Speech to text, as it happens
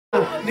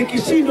ni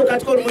kishindo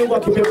katika ulimwengu wa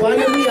kipepo.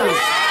 Haleluya.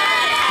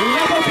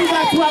 Unapopiga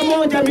hatua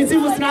moja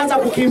mizimu zinaanza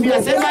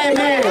kukimbia. Sema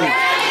amen.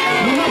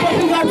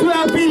 Unapopiga hatua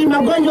ya pili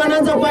magonjwa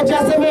yanaanza kuacha.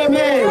 Sema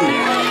amen.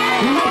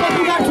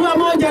 Unapopiga hatua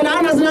moja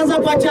laana zinaanza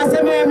kuacha.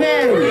 Sema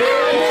amen.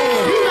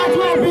 Piga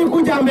hatua ya pili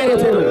kuja mbele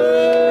tena.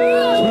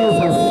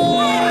 Jesus.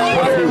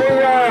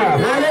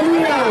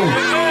 Hallelujah.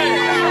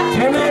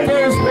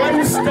 There is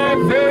one step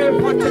very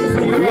important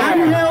for you.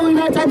 Leo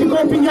unahitaji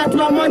kupiga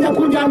hatua moja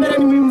kuja mbele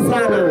ni muhimu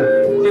sana.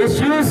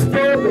 Is you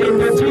step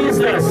into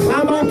Jesus.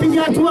 Kama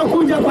upiga hatua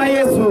kuja kwa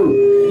Yesu.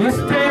 You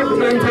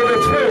step into the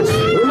church.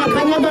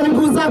 Unakanyaga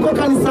miguu zako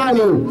kanisani.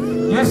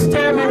 You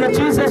step into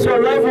Jesus, your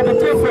life will be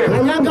different.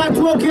 Kanyaga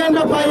hatua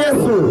ukienda kwa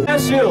Yesu.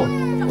 Yes, you.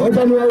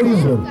 Ngoja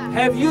niwaulize.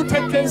 Have you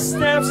taken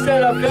steps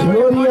that are very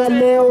Jioni ya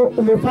important? leo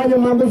umefanya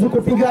maamuzi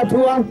kupiga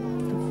hatua?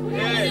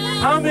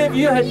 How many of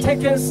you have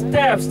taken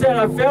steps that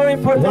are very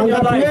important in your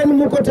Wangapi life? wenu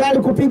mko tayari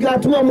kupiga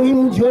hatua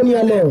muhimu jioni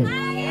ya leo?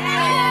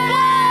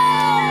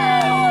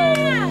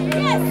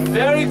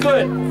 Very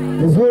good.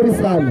 Vizuri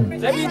sana.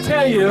 Let me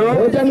tell you,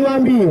 Ngoja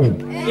niwaambie.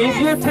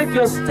 if you take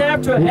your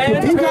step to enter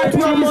Ukipiga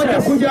hatua moja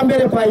Jesus, kuja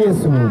mbele kwa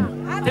Yesu,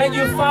 then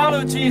you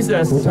follow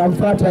Jesus.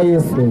 utamfuata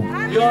Yesu.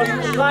 Your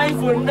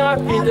life will not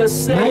be the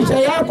same. Maisha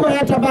yako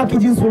hayatabaki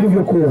jinsi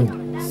ulivyokuwa.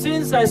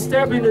 Since I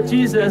stepped into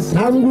Jesus,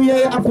 Tangu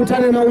yeye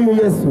akutane na huyu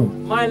Yesu,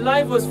 my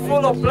life was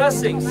full of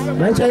blessings.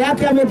 maisha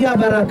yake yamejaa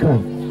baraka.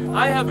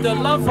 I have the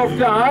love of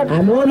God,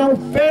 Ameona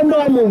upendo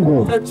wa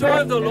Mungu, the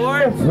joy of the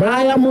Lord.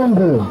 furaha ya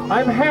Mungu.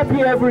 I'm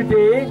happy every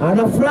day.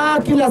 Ana furaha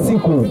kila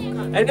siku.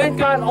 And then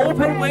God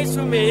opened ways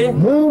for me,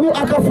 Mungu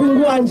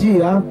akafungua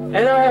njia and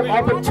I have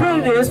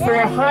opportunities for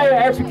a higher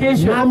na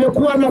education.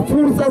 amekuwa na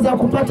fursa za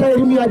kupata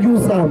elimu ya juu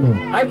sana.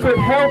 I could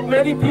help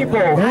many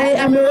people. Naye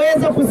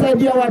ameweza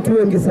kusaidia watu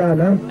wengi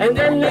sana. And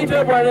then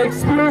later, when I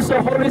experienced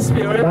the Holy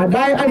Spirit,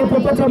 Baadaye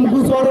alipopata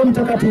mguso wa Roho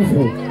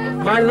Mtakatifu,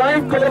 my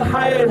life got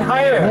higher and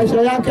higher.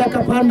 maisha yake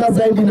akapanda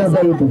zaidi na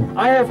zaidi.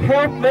 I have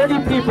helped many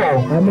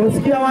people.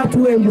 Amesikia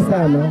watu wengi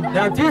sana.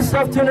 Now this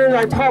afternoon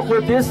I talked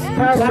with this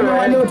pastor,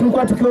 Kama leo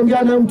tulikuwa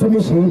tukiongea na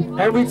mtumishi,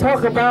 and we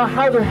talk about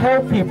how to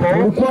help people,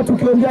 tulikuwa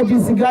tukiongea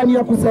jinsi gani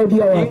ya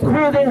kusaidia watu.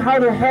 including how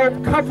to help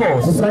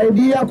couples.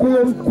 Kusaidia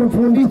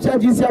kufundisha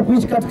jinsi ya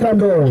kuishi katika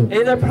ndoa.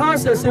 In the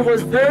process, it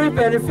was very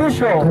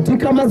beneficial,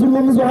 Katika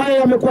mazungumzo haya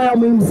yamekuwa ya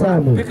muhimu sana.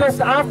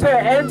 because after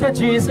I entered Kwa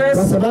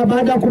Jesus, sababu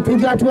baada ya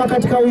kupiga hatua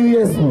katika huyu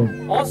Yesu,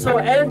 also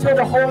entered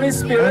the Holy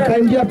Spirit,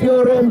 akaingia pia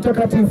Roho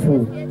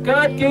Mtakatifu.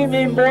 God gave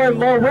me more and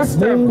more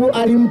wisdom. Mungu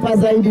alimpa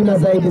zaidi na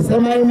zaidi.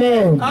 Sema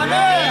amen.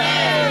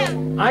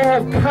 I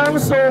have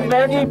counseled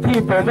many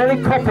people,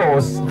 many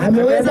couples,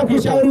 Ameweza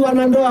kushauri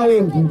wanandoa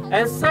wengi,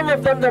 and some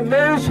of them the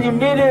marriage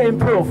immediately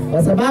improved.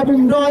 kwa sababu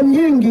ndoa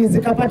nyingi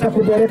zikapata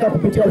kuboreka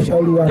kupitia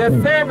ushauri wake.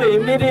 Their family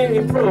immediately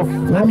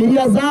improved.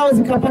 Familia zao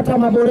zikapata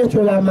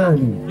maboresho ya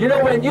amani. You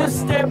know, when you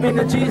step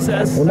into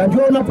Jesus,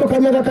 Unajua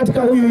unapokanyaga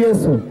katika huyu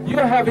Yesu, you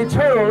have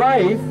eternal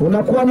life,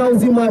 unakuwa na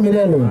uzima wa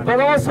milele. but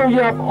also you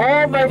have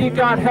Almighty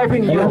God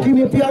helping you.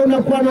 Lakini pia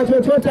unakuwa na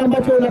chochote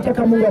ambacho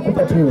unataka Mungu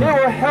akupatie. He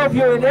will help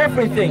you in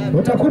everything.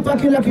 Utakupa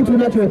kila kitu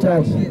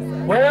unachohitaji.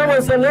 When I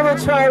was a little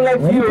child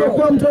like you,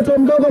 Ulipokuwa mtoto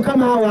mdogo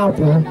kama hawa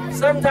hapa,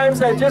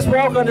 sometimes I just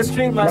walk on the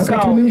street wakati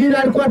myself. mwingine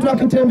alikuwa tu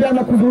akitembea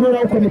na kuzurura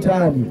huko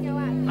mitaani.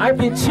 I've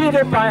been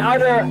cheated by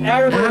other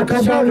elder children,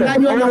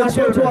 Akadanganywa na older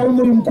watoto wa children.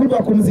 umri mkubwa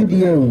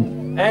kumzidi yeye.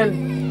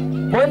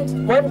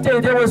 And one day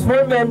there was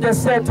one man that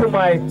said to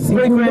my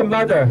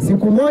great-grandmother,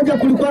 Siku moja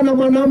kulikuwa na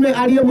mwanaume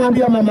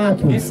aliyemwambia he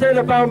mamake, said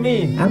about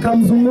me,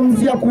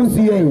 akamzungumzia kuhusu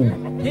yeye.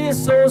 he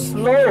is so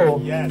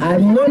slow,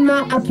 Aliona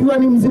akiwa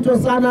ni mzito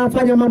sana,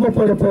 afanya mambo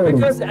polepole.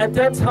 because at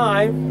that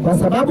time, Kwa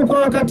sababu kwa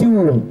wakati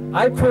huo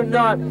I could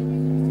not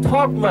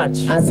talk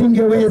much.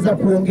 asingeweza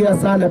kuongea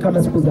sana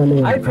kama siku za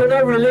leo. I could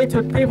not relate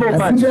to people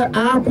much.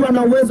 Hakuwa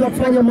na uwezo wa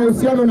kufanya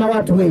mahusiano na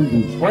watu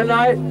wengi. When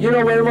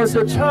I was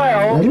a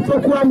child,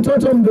 Alipokuwa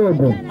mtoto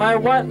mdogo,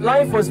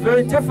 life was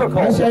very difficult.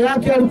 maisha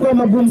yake yalikuwa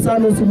magumu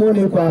sana.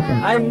 Usimuone yuko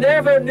hapa. I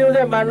never knew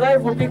that my life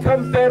would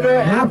become better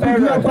and Hakujua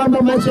better.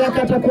 kwamba maisha yake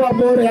yatakuwa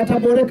bora,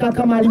 yataboreka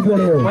kama alivyo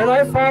leo. When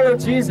I followed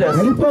Jesus,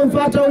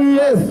 Alipomfuata huyu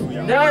Yesu,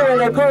 now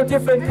when I go to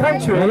different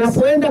countries,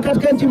 anapoenda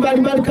katika nchi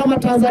mbalimbali kama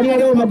Tanzania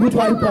leo,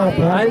 Magutu alipo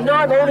hapa, I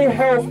not only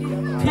help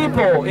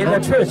people in the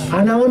church,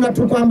 anaona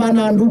tu kwamba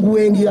ana ndugu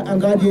wengi,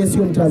 angaje yeye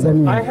sio I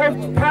Mtanzania,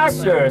 help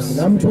pastors,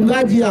 na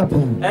mchungaji hapa,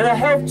 and I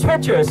help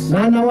churches.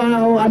 na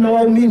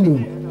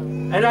anawaumini.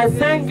 And I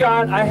thank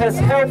God I has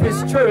helped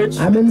His church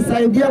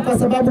Amemsaidia kwa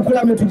sababu kule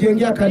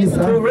ametujengea kanisa,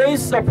 to raise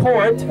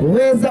support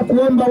uweza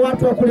kuomba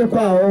watu wa kule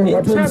kwao in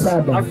watu just a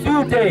msaada.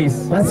 few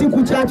days, Kwa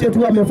siku chache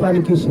tu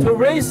amefanikisha, to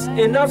raise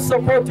enough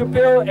support to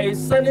build a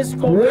Sunday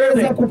school uweza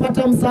building.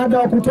 kupata msaada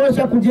wa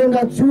kutosha kujenga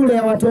shule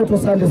ya watoto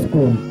Sunday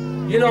school.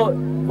 You know,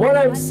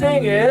 what I'm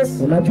saying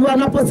is, Unajua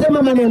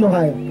anaposema maneno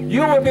haya,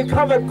 you will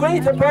become a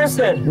greater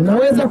person.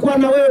 unaweza kuwa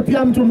na wewe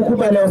pia mtu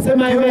mkubwa leo.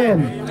 Sema amen.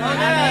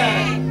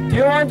 Do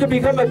you want to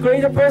become a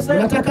greater person?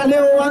 Unataka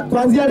leo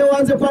kuanzia leo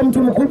uanze kuwa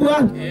mtu mkubwa?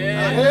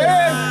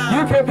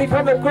 You can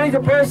become a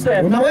greater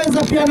person.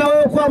 Unaweza pia na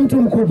wewe kuwa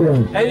mtu mkubwa.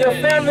 And your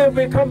family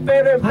will become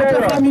better and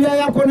better. Hata familia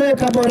yako nayo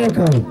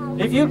ikaboreka.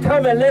 If you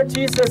come and let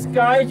Jesus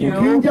guide you,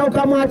 ukija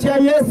ukamwachia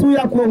Yesu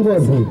ya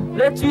kuongoze,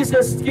 let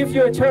Jesus give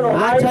you eternal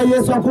life. Acha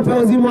Yesu akupe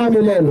uzima wa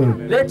milele.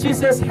 Let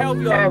Jesus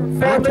help your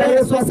family. Acha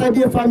Yesu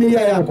asaidie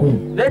familia yako.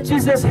 Let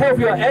Jesus help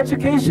your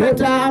education.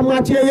 Leta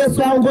mwachie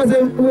Yesu aongoze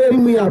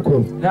elimu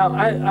yako. Now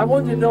I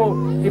want to know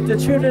if the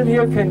children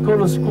here can go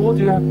to school.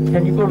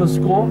 Can you go to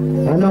school?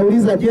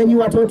 Anauliza, je, ni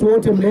watoto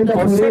wote mnaenda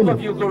shuleni? Some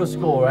of you go to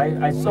school,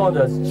 right? I saw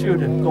the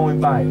children going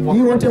by.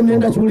 Ni wote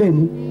mnaenda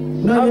shuleni?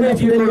 How many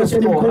of you go to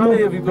school? How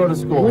many of you go to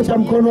school? Wacha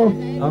mkono.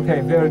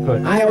 Okay, very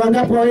good. Haya,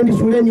 wangapi waendi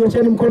shuleni?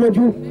 Nyosheni mkono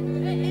juu.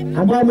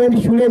 Ambao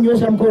mwendi shuleni,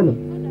 nyosha mkono.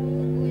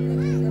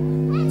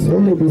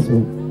 Only this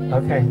one.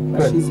 Okay,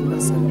 good.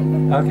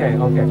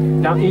 Okay.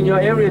 Now, in your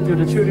area, do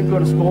the children go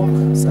to school?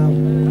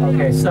 Some.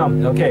 Okay,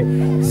 some. Okay.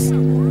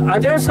 Are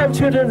there some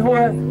children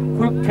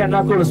who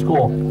cannot go to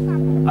school?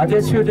 Are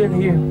there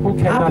children here who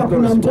cannot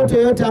go to school?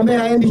 Mtoto yote ambaye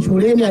haendi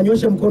shuleni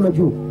anyoshe mkono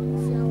juu.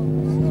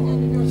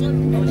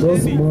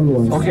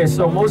 Okay,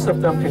 so most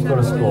of them can go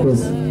to school.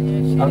 Yes.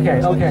 Okay.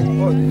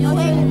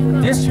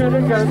 These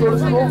children can go to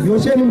school?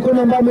 Nyosheni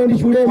mkono ambao mwendi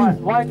shuleni.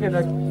 Why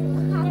cannot?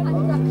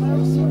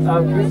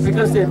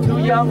 Because they're too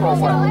young or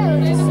what?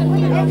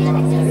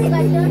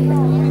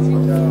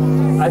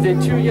 Are they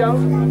too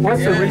young?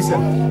 What's the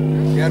reason?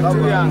 They're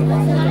too young.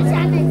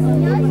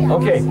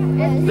 Okay,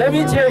 let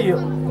me tell you.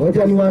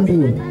 Ngoja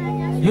niwaambie.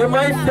 You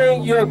might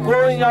think you're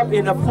growing up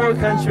in a poor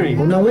country.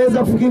 Unaweza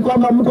kufikiri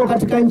kwamba mko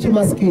katika nchi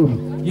maskini.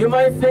 You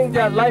might think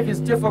that life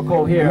is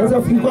difficult here. Unaweza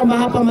kufikiri kwamba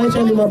hapa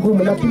maisha ni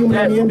magumu, lakini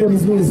mnaniende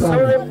vizuri sana.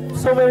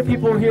 So many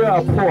people here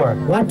are poor.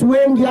 Watu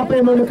wengi hapa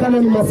inaonekana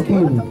ni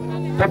maskini.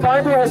 The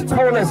Bible has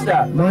told us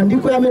that.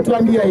 Maandiko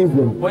yametuambia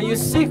hivyo. When you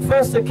seek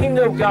first the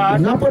kingdom of God,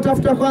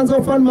 unapotafuta kwanza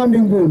ufalme wa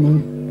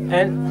mbinguni,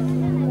 and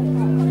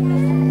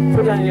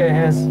put on your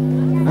hands.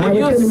 When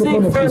you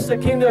seek first the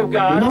kingdom of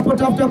God,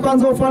 unapotafuta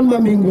kwanza ufalme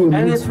wa mbinguni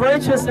and His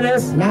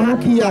righteousness, na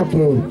haki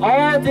yake,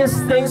 all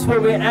these things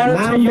will be added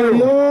to you.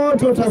 Mambo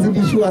yote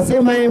utazidishiwa.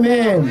 Sema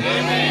amen.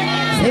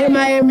 Sema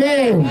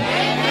amen.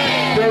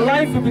 Your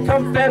life will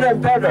become better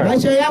and better.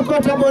 Maisha yako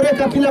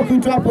yataboreka kila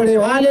kuitwapo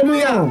leo.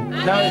 Hallelujah.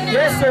 Now,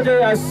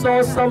 yesterday I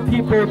saw some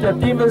people, the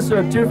demons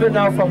were driven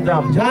out from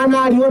them.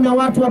 Jana aliona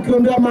watu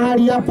wakiondoa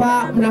mahali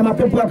hapa na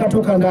mapepo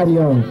yakatoka ndani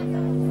yao.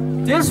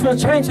 This will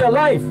change your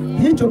life.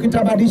 Hicho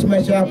kitabadilisha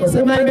maisha yako.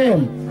 Sema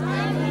amen.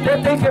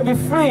 That they can be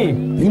free.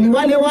 Ili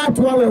wale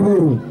watu wawe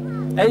huru.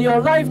 And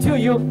your life too,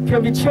 you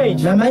can be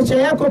changed. Na maisha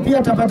yako pia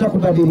yatapata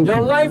kubadilika.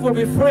 Your life will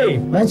be free.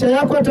 Maisha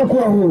yako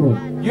yatakuwa huru.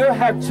 You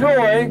have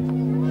joy.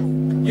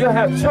 You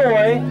have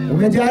joy.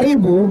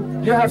 Umejaribu.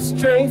 You have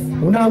strength.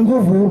 Una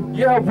nguvu.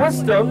 You have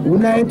wisdom.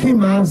 Una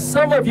hekima.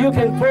 Some of you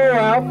can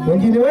grow up.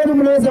 Wengine wenu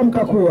mnaweza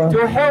mkakua.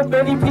 To help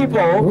many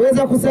people.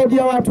 Uweza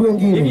kusaidia watu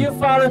wengine. If you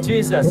follow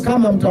Jesus.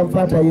 Kama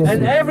mtamfuata Yesu.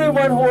 And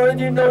everyone who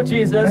already know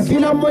Jesus. Na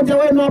kila mmoja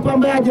wenu hapa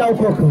ambaye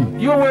hajaokoka.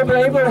 You will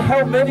be able to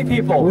help many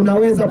people.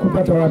 Unaweza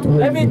kupata watu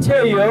wengi. Let me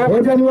tell you.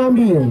 Ngoja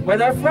niwaambie.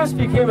 When I first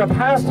became a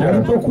pastor.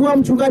 Nilipokuwa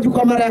mchungaji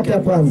kwa mara yake ya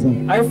kwanza.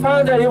 I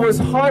found that it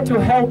was hard to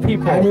help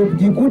people.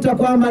 Alijikuta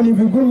kwamba ni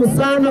vigumu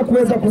sana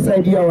kuweza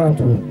kusaidia watu.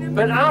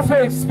 But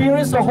after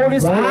experience the Holy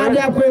Spirit, baada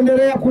ya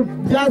kuendelea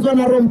kujazwa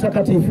na Roho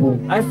Mtakatifu,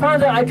 I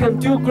found that I can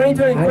do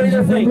greater and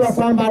greater things.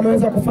 kwamba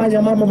anaweza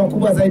kufanya mambo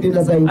makubwa zaidi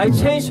na zaidi. I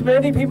changed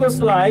many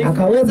people's life.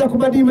 Akaweza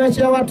kubadili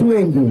maisha ya watu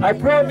wengi. I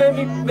brought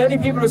many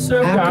people to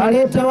serve God.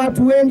 Akaleta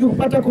watu wengi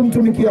kupata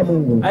kumtumikia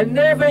Mungu. I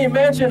never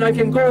imagined I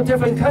can go to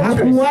different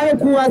countries. Hakuwahi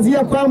kuwazia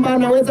kwamba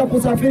anaweza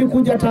kusafiri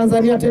kuja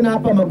Tanzania tena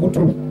hapa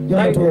Magutu ya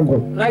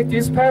Matongo. Like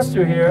this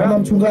pastor here. Kama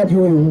mchungaji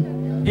huyu.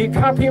 He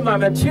copied my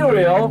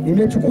material.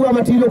 Nimechukua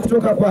material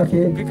kutoka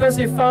kwake.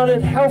 Because he found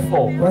it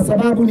helpful. Kwa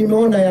sababu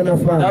nimeona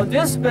yanafaa. Now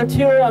this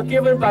material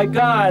given by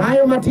God.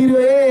 Hayo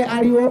material yeye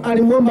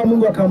alimwomba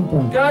Mungu akampa.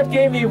 God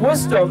gave me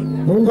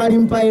wisdom. Mungu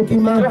alimpa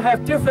hekima. To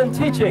have different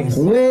teachings.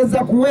 Uweza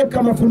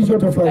kuweka mafundisho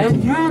tofauti.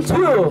 And you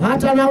too.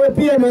 Hata nawe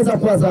pia unaweza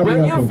kuwa zamu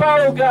yako. When you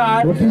follow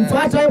God.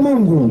 Ukimfuata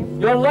Mungu.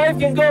 Your life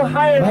can go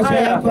higher and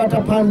higher. Maisha yako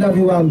yatapanda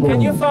viwango.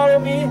 Can you follow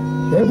me?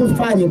 Hebu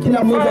fanye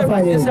kila mmoja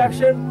afanye.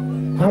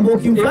 Ambo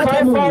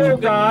ukimfuata Mungu.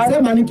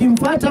 Sema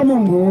nikimfuata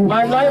Mungu.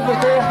 My life will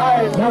go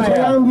higher and higher.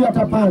 Maisha yangu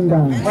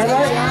yatapanda.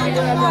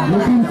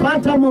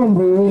 Nikimfuata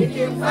Mungu.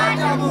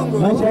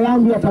 Maisha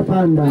yangu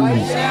yatapanda.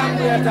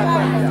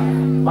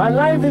 My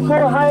life will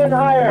go higher and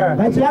higher.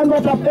 Maisha yangu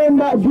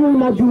yatapanda juu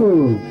na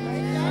juu.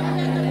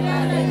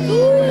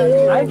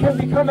 I can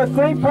become a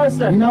great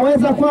person.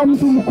 Ninaweza kuwa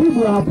mtu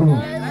mkubwa hapo.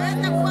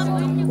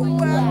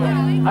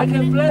 I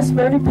can bless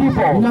many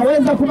people.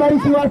 Ninaweza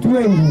kubariki watu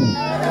wengi.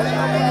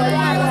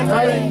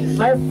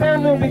 My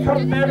family will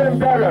become better and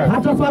better.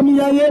 Hata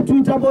familia yetu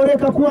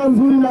itaboreka kuwa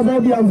nzuri na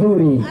zaidi ya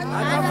nzuri.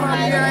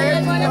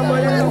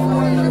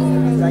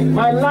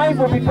 My life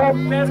will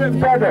become better and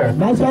better.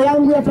 Maisha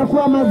yangu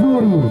yatakuwa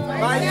mazuri.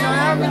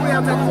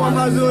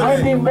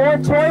 I'll be more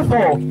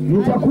joyful.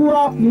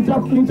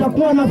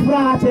 Nitakuwa na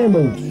furaha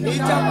tele.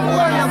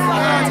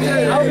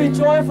 I'll be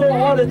joyful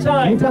all the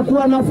time.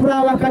 Nitakuwa na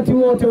furaha wakati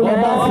wote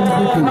unabasi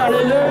mziki.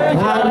 Hallelujah.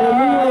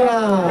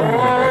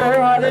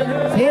 Hallelujah.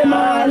 Sema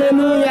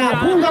hallelujah.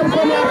 Punga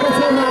mkono wako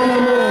sema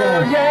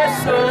hallelujah.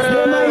 Yes, sir.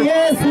 Sema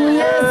Yesu,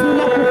 Yesu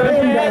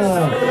nakupenda.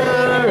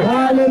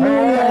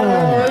 Hallelujah.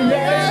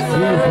 Yes,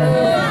 sir.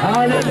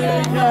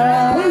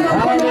 Hallelujah. Punga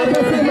mkono wako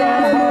sema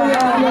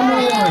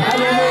hallelujah.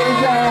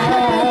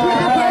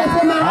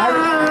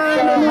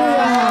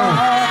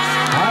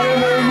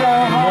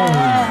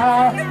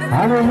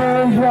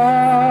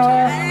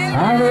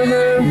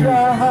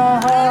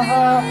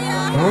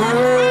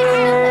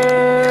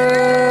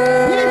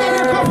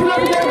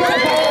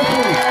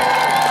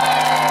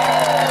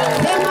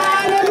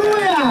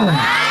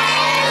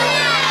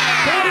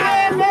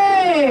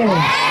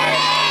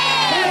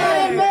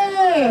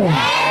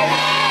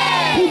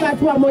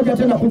 Moja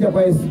tena kuja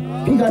kwa Yesu.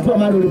 Piga hatua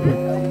mahali ulipo.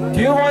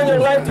 Do you want your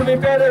life to be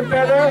better and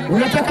better?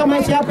 Unataka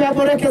maisha yako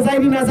yaboreke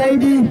zaidi na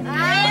zaidi? Do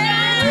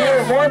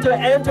you want to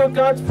enter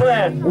God's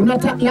plan?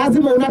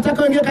 Lazima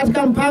unataka uingie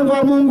katika mpango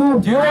wa Mungu.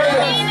 Do you want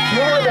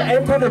to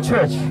enter the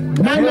church?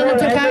 Nani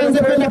anataka aanze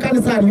kwenda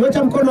kanisani?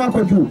 Nyosha mkono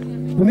wako juu.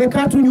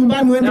 Umekaa tu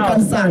nyumbani uende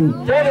kanisani.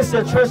 There is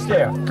a church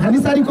there.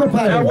 Kanisa liko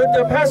pale. Now would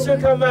the pastor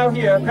come out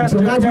here?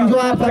 Pastor, mchungaji njoo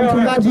hapa,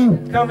 mchungaji.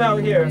 Come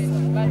out here.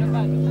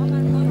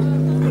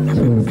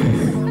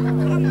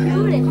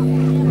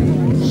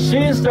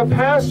 She's the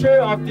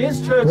pastor of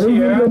this church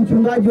here.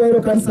 Mchungaji wa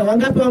hilo kanisa.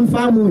 Wangapi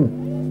wamfahamu huyu?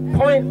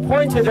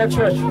 Point to that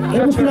church.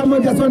 Hebu kila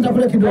mmoja sonta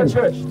kule kidogo. That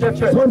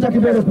church. Sonta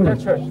kidogo kule.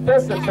 That church.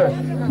 That's the church.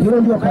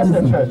 Hiyo ndio That's the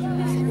kanisa. church.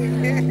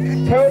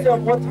 Tell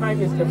them what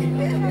time is the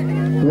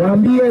meeting.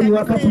 Waambie ni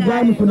wakati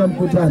gani kuna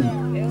mkutano.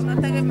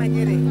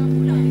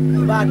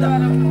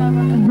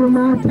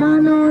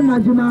 Jumatano na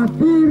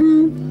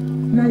Jumapili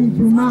na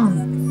Ijumaa.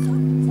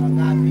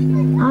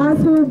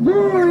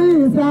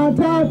 Asubuhi saa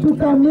 3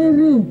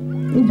 kamili.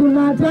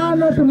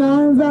 Jumatano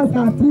tunaanza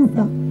saa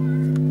 9.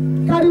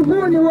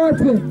 Karibuni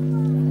wote.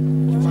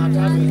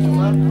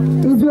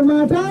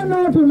 Jumatano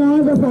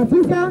tunaanza saa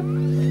 9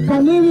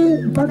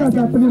 kamili mpaka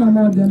saa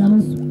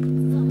 11:30.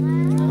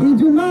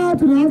 Ijumaa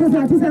tunaanza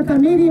saa 9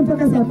 kamili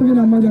mpaka saa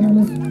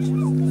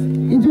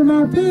 11:30.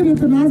 Jumapili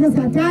tunaanza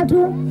saa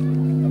 3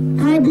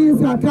 hadi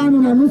saa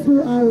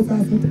 5:30 au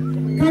saa 6.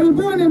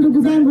 Karibuni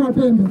ndugu zangu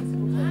wapendwa.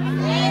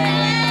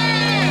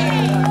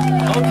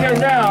 Okay,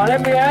 now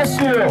let me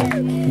ask you.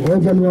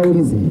 Ngoja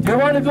niwaulize. Do you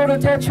want to go to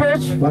that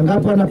church?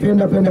 Wangapi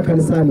wanapenda kwenda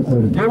kanisani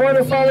kule? Do you want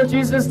to follow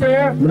Jesus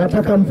there?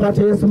 Mnataka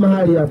mpate Yesu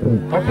mahali hapo.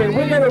 Okay,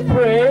 we're going to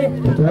pray.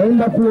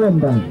 Tutaenda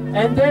kuomba.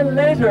 And then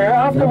later,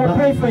 after we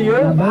pray for you,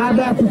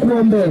 baada ya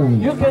kukuombea,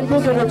 you can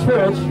go to the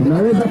church.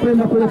 Unaweza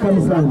kwenda kule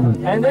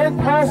kanisani. And then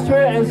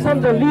pastor and some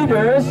of the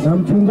leaders, na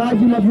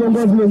mchungaji na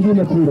viongozi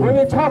wengine kule, we'll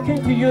be talking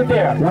to you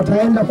there.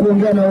 Wataenda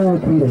kuongea na wewe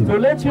kule. To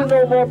let you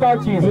know more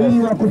about Jesus. Ili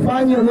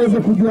wakufanye uweze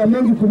kujua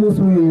mengi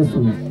kumhusu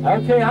Yesu.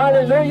 Okay,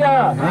 hallelujah.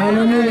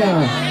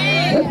 Hallelujah.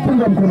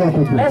 Punga mkono wako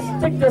juu. Let's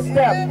take the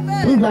step.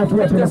 Piga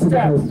hatua tena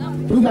kuja.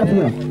 Piga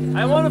hatua.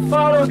 I want to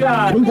follow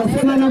God.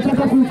 Unasema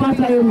nataka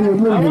kumfuata yeye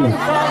Mungu. I want to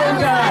follow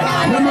God.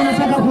 Kama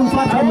nataka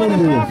kumfuata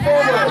Mungu.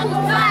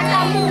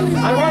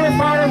 I want to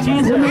follow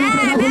Jesus.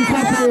 Nataka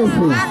kumfuata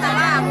Yesu.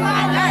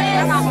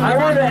 I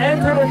want to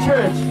enter the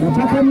church.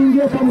 Nataka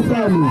niingie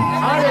kanisani.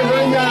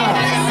 Hallelujah.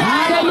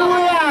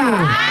 Hallelujah.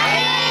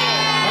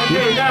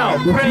 Okay, now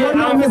pray.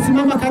 Ukiona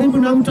umesimama karibu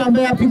na mtu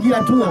ambaye apigi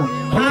hatua,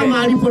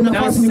 kama alipo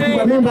nafasi ni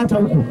kubwa, nenda hata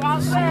huko.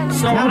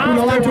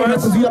 Kuna watu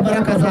wanakuzuia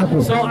baraka zako.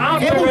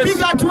 Hebu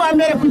piga hatua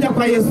mbele kuja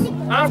kwa Yesu.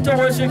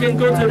 Afterwards you can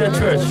go to the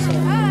church.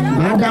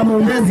 Baada ya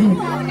maombezi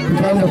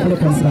tutaenda kule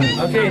kanisani.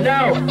 Okay,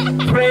 now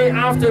pray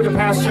after the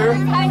pastor.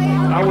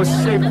 I will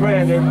say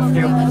prayer and then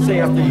they'll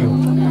say after you.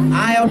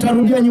 Haya,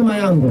 utarudia nyuma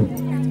yangu.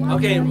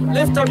 Okay,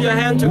 lift up your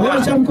hand to God.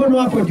 Nyosha mkono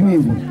wako juu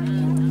hivi.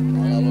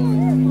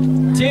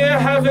 Dear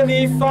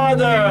Heavenly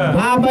Father,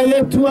 Baba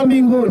yetu wa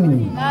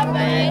mbinguni.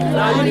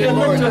 Now you can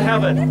look to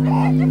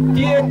heaven.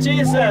 Dear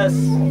Jesus,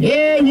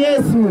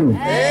 Yesu,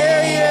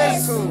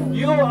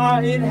 you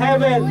are in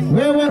heaven.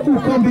 Wewe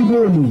uko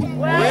mbinguni.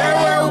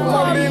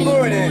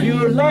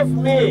 You love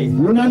me.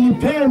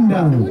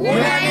 Unanipenda.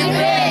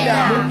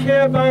 You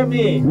care about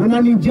me.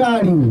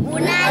 Unanijali.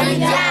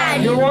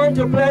 You want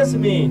to bless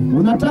me.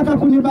 Unataka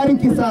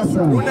kunibariki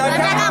sasa.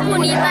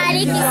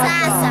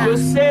 You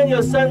send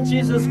your son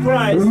Jesus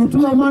Christ.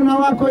 Ulituma mwana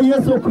wako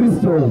Yesu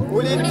Kristo.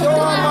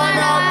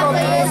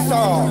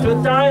 To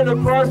die on the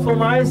cross for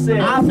my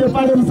sins. Afe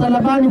pale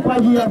msalabani kwa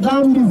ajili ya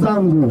dhambi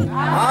zangu.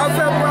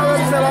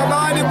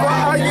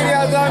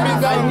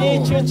 I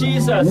need you,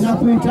 Jesus.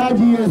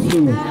 Ninakuhitaji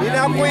Yesu.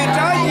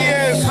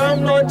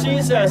 Come Lord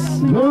Jesus.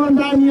 Njoo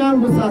ndani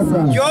yangu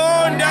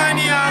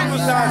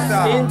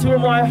sasa. Into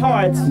my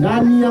heart.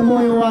 ndani ya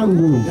moyo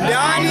wangu.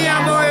 Ndani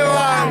ya moyo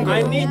wangu.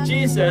 I need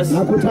Jesus.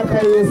 Nakutaka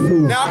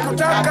Yesu.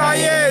 Nakutaka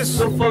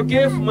Yesu. To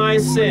forgive my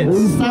sins.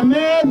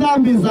 Unisamehe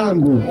dhambi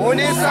zangu.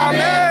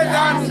 Unisamehe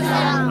dhambi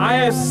zangu. I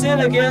have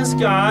sinned against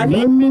God.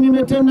 Mimi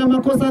nimetenda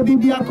makosa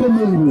dhidi yako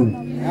Mungu.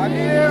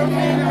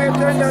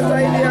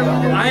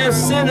 I have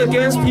sinned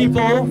against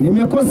people.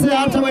 Nimekosea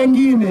hata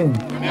wengine.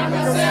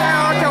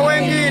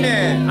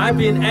 I've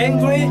been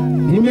angry.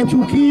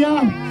 Nimechukia.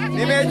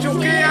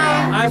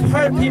 I've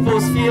hurt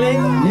people's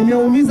feelings.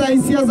 Nimeumiza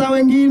hisia za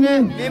wengine.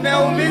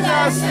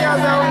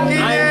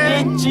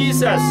 I need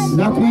Jesus.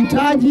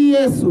 Nakuhitaji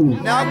Yesu.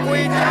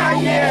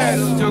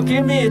 To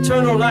give me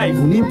eternal life.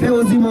 Unipe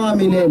uzima wa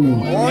milele.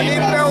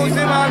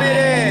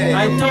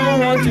 I don't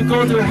want to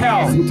go to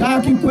hell.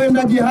 Sitaki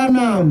kwenda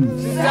jehanamu.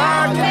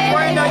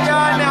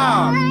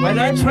 When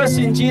I trust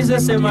in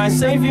Jesus as my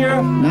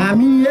Savior,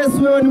 naamini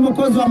Yesu wewe ni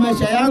mwokozi wa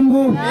maisha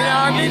yangu. I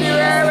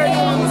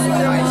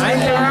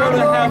can go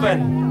to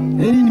heaven.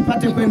 Ili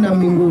nipate kwenda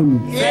mbinguni.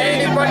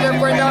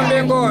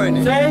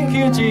 Thank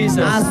you, Jesus.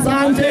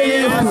 Asante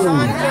Yesu.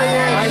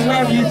 I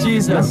love you,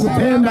 Jesus.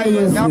 Nakupenda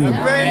Yesu.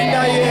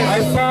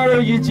 I follow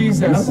you,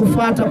 Jesus.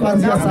 Nakufuata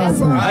kuanzia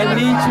sasa. I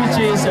need you,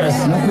 Jesus.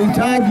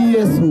 Nakuhitaji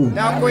Yesu.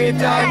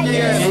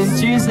 In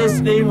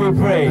Jesus' name we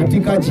pray.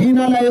 Katika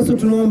jina la Yesu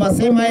tunaomba,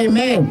 sema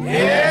amen.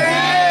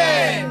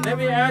 Let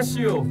me ask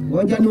you.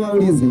 Ngoja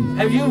niwaulize.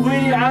 Have you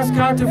really asked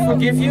God to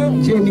forgive you?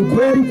 Je, ni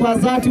kweli kwa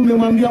dhati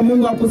umemwambia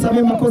Mungu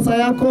akusamehe makosa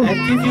yako? And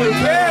give you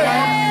eternal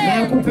life? Na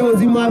akupe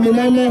uzima wa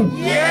milele?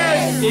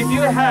 Yes. If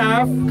you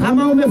have,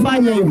 kama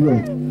umefanya hivyo,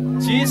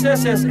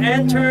 Jesus has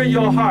entered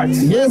your heart.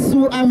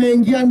 Yesu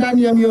ameingia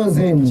ndani ya mioyo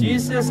zenu.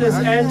 Jesus has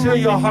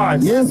entered your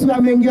heart. Yesu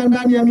ameingia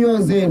ndani ya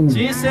mioyo zenu.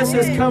 Jesus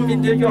has come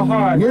into your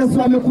heart.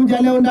 Yesu amekuja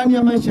leo ndani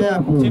ya maisha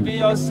yako. To be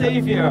your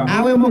Savior.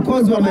 Awe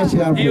mwokozi wa maisha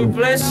yako. He will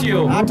bless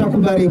you.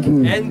 Atakubariki.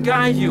 And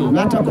guide you.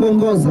 Na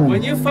atakuongoza.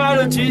 When you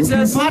follow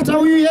Jesus, fuata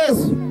huyu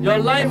Yesu, your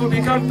life will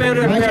become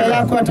better and maisha better.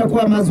 yako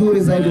atakuwa mazuri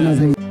zaidi na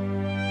zaidi.